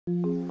Hey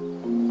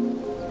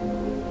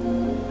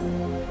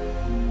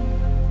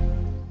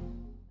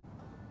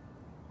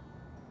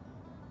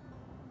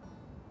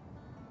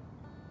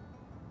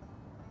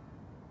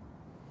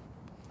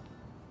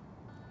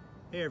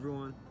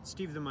everyone,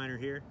 Steve the Miner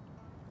here.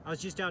 I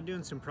was just out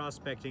doing some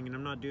prospecting and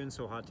I'm not doing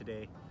so hot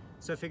today,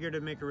 so I figured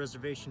I'd make a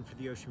reservation for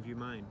the Oceanview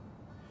mine.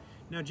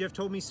 Now Jeff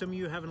told me some of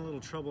you are having a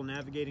little trouble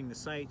navigating the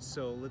site,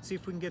 so let's see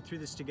if we can get through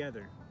this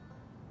together.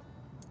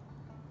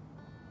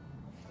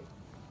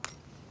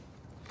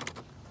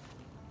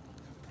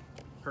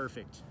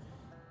 Perfect.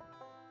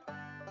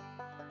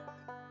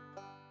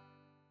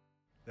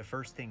 The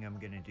first thing I'm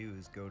going to do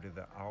is go to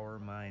the Our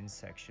Mines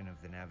section of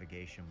the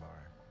navigation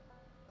bar.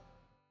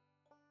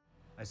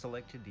 I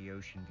selected the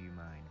Oceanview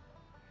mine.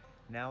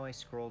 Now I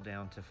scroll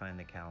down to find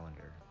the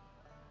calendar.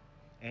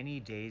 Any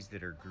days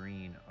that are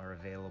green are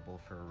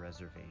available for a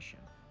reservation.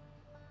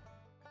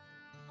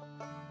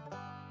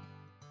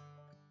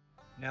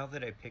 Now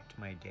that I picked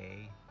my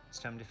day, it's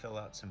time to fill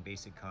out some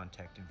basic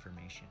contact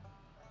information.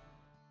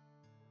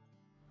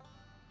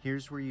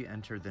 Here's where you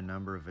enter the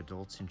number of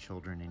adults and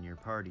children in your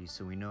party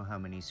so we know how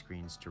many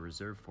screens to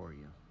reserve for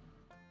you.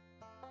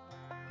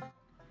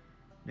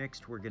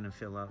 Next, we're going to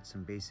fill out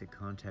some basic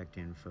contact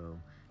info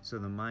so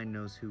the mine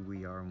knows who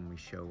we are when we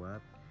show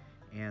up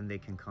and they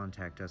can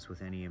contact us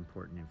with any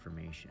important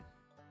information.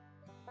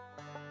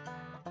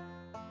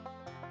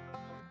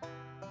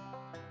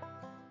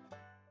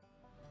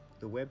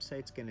 The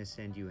website's going to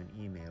send you an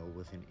email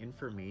with an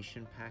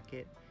information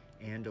packet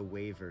and a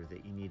waiver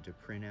that you need to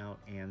print out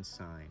and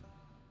sign.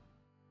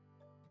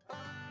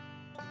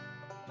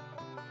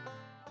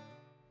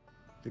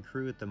 The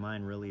crew at the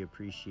mine really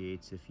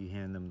appreciates if you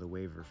hand them the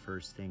waiver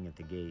first thing at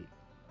the gate.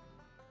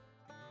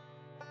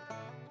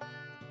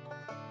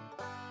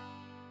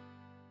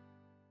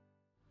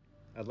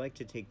 I'd like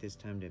to take this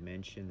time to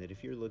mention that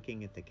if you're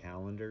looking at the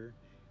calendar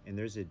and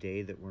there's a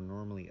day that we're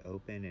normally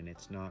open and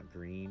it's not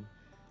green,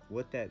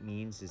 what that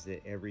means is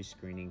that every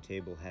screening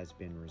table has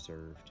been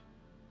reserved.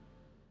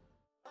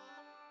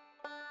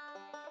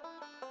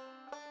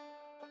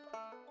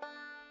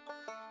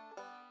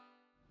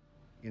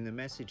 In the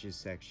messages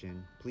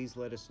section, please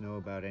let us know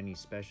about any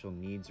special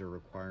needs or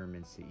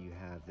requirements that you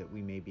have that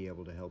we may be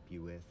able to help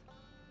you with.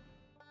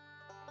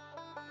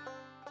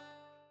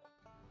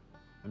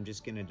 I'm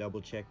just going to double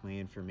check my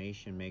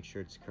information, make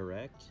sure it's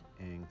correct,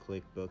 and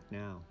click Book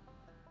Now.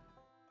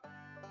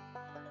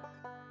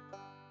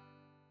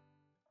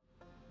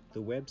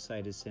 The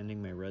website is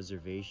sending my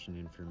reservation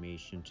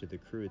information to the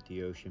crew at the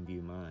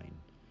Oceanview mine,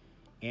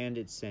 and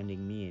it's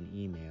sending me an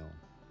email.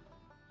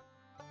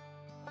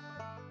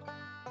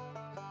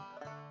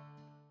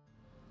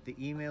 The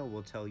email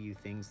will tell you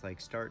things like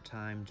start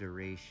time,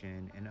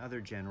 duration, and other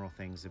general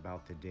things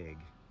about the dig.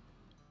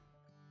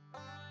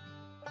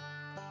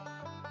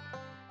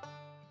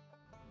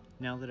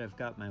 Now that I've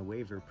got my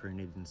waiver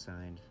printed and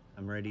signed,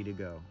 I'm ready to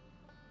go.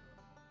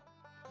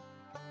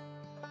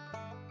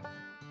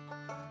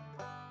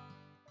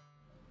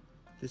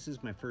 This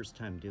is my first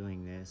time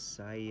doing this.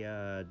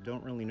 I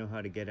don't really know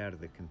how to get out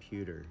of the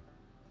computer.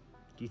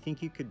 Do you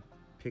think you could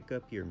pick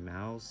up your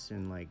mouse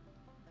and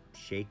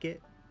shake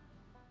it?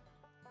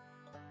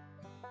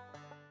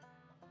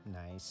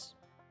 Nice.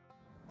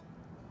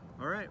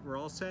 All right, we're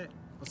all set.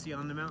 I'll see you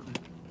on the mountain.